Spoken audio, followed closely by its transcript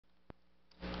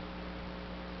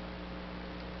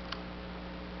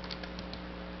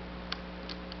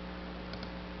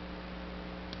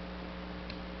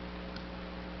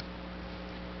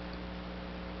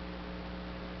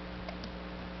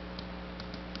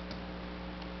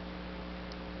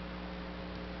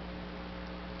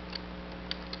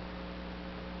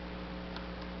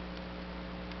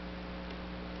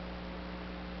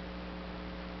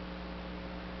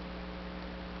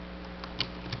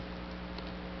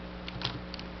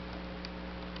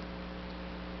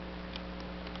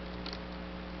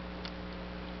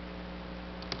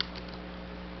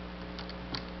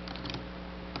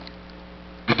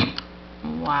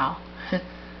Wow. This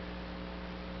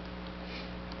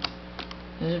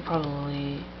is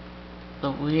probably the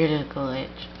weirdest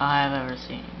glitch I've ever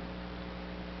seen.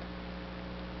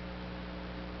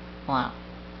 Wow.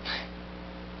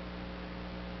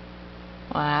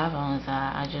 What happened was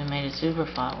that I just made a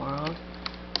superflat world.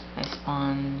 I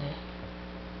spawned...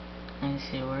 Let me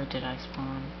see, where did I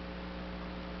spawn?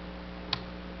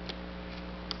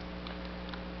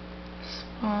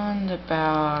 Spawned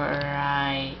about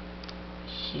right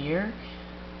here.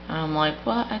 And I'm like,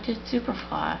 what? I did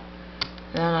superflat.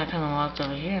 Then I kind of walked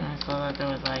over here and I saw that there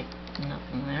was like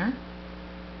nothing there.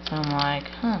 So I'm like,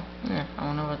 huh, yeah, I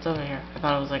wonder what's over here. I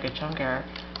thought it was like a chunk error.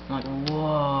 I'm like,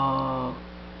 whoa.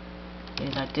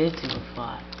 Because I did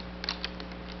superflat.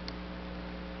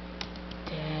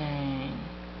 Dang.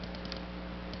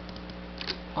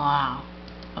 Wow.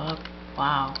 Oh,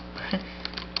 wow.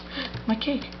 My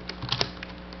cake.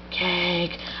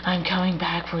 Cake, I'm coming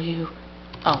back for you.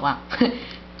 Oh, wow.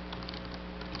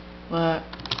 But,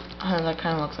 that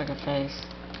kind of looks like a face.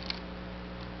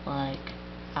 Like,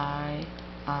 eye,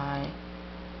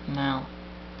 mouth.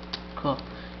 Cool.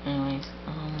 Anyways,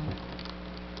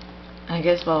 I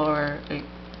guess while we're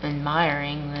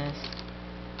admiring this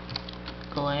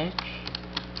glitch,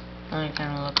 let me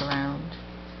kind of look around.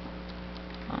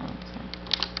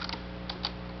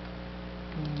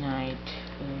 Night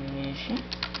vision.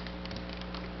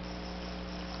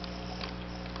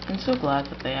 I'm so glad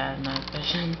that they added night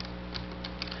vision.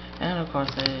 And of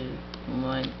course they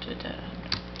went to dead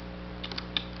end.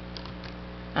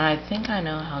 And I think I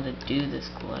know how to do this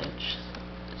glitch.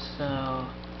 So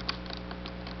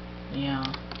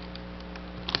yeah.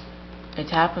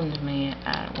 It's happened to me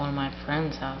at one of my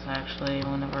friend's house actually,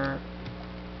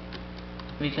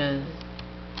 because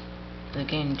the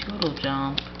game Doodle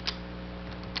Jump,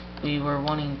 we were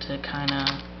wanting to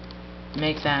kinda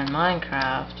make that in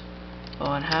Minecraft, but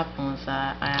what happened was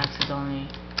that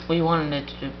we wanted it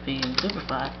to be in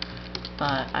superflat,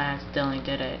 but I accidentally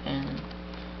did it in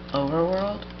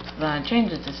overworld. Then I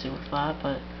changed it to superflat,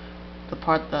 but the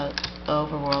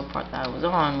overworld part that I was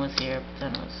on was here, but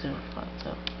then it was superflat,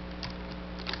 so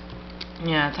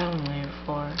yeah, it's happened to me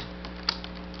before.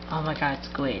 Oh my god, it's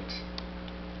great.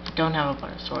 I don't have a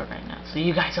butter sword right now, so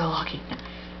you guys are lucky.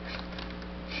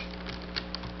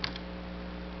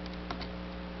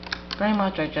 Pretty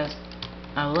much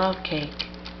I love cake,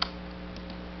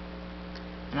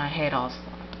 and I hate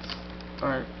ocelots,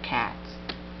 or cats.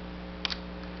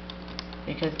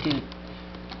 Because, dude,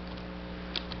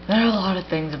 there are a lot of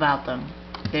things about them.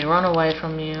 They run away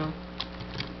from you.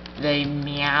 They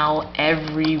meow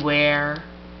everywhere.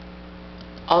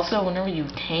 Also, whenever you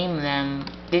tame them,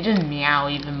 they just meow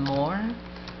even more.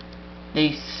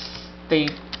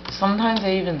 Sometimes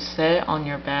they even sit on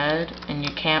your bed, and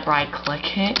you can't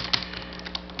right-click it.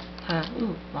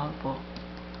 Ooh, lava pool.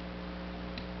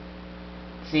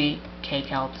 See, cake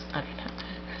helps. Okay.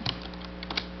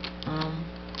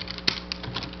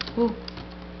 Ooh.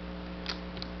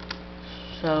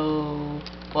 So,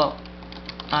 well,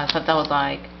 I thought that was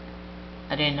like,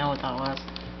 I didn't know what that was.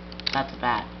 That's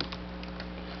bad.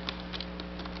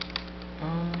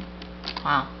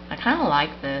 Wow, I kind of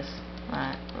like this.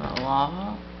 The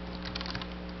lava.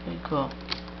 Pretty cool.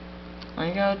 Let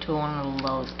me go to one of the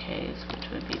lowest caves, which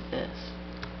would be this.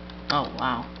 Oh,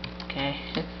 wow. Okay.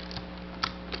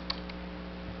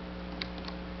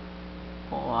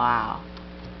 Wow.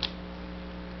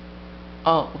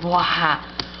 Oh, wow.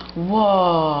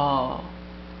 Whoa.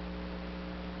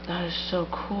 That is so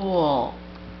cool.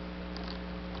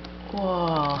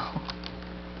 Whoa.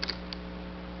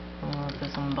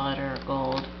 There's some butter,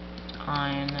 gold,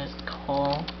 iron, there's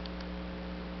coal.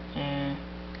 Yeah.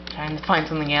 Trying to find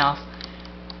something else.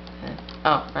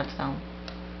 Oh, redstone.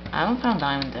 I haven't found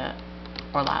diamond yet.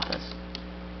 Or lapis.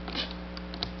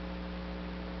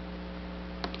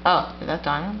 Oh, is that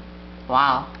diamond?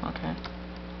 Wow, okay.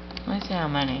 Let me see how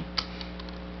many.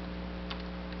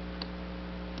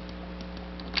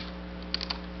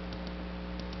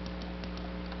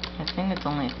 I think it's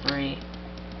only 3.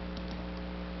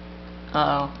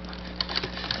 Uh-oh.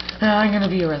 I'm gonna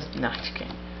be arrested. No, I'm just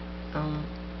kidding.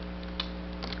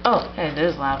 Oh, hey,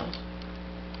 there's lava.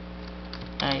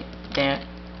 Right there.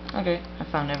 Okay, I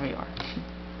found every ore.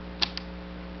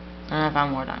 And I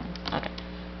found more diamonds. Okay.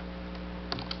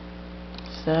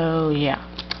 So, yeah.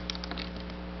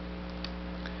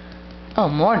 Oh,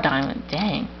 more diamond.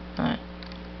 Dang. Alright.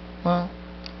 Well,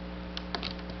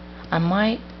 I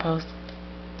might post...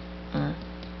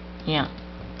 yeah.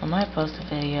 I might post a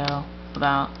video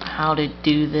about how to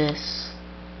do this.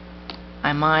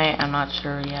 I might. I'm not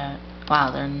sure yet.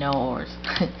 Wow, there are no ores.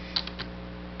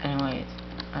 Anyways,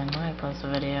 I might post a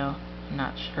video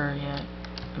not sure yet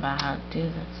about how to do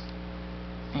this.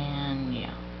 And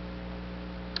yeah.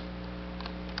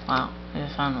 Wow, I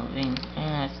just found a ravine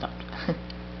and I stopped.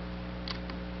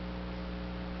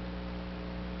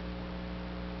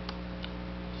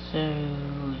 So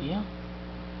yeah.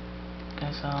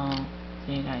 Guess I'll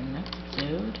see you guys next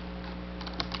episode.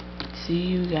 See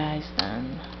you guys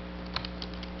then.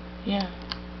 Yeah.